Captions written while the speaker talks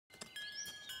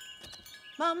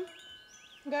Mum,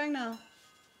 I'm going now.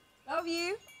 Love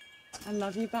you. I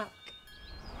love you back.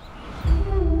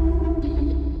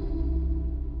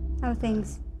 How are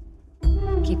things?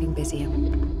 Keeping busy.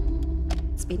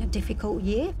 It's been a difficult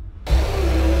year.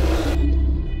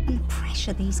 And the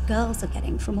pressure these girls are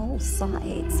getting from all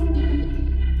sides.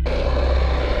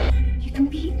 You can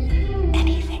be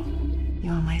anything.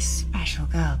 You're my special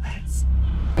girl, Bets.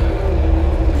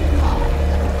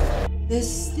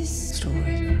 There's this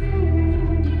story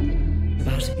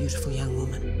about a beautiful young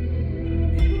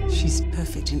woman. She's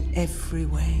perfect in every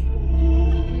way,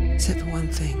 except for one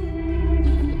thing.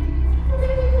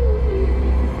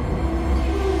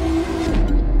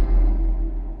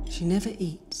 She never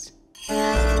eats.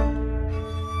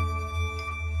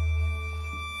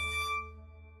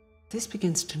 This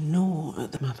begins to gnaw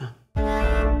at the mother.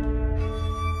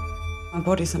 My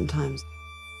body sometimes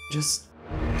just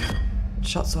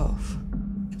shuts off.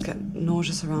 I get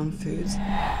nauseous around foods.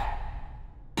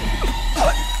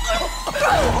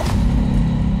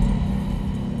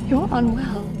 You're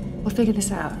unwell. We'll figure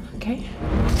this out, okay?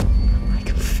 I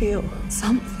can feel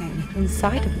something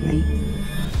inside of me.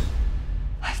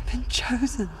 I've been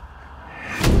chosen.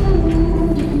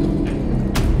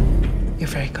 You're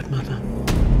a very good mother.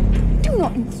 Do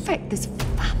not infect this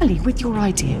family with your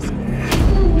ideas.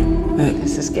 But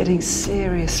this is getting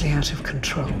seriously out of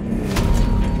control.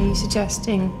 Are you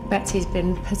suggesting Betsey's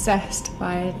been possessed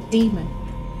by a demon?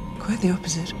 Quite the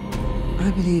opposite. I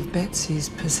believe Betsey's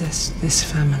possessed this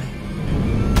family.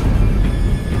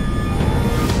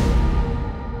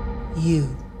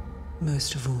 You,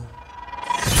 most of all.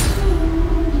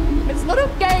 It's not a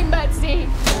game, Betsey!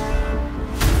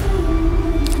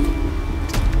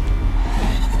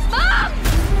 Mom!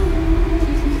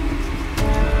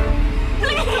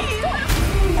 Please!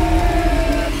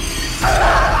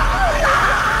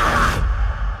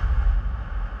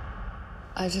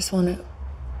 I just want it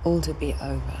all to be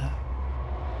over.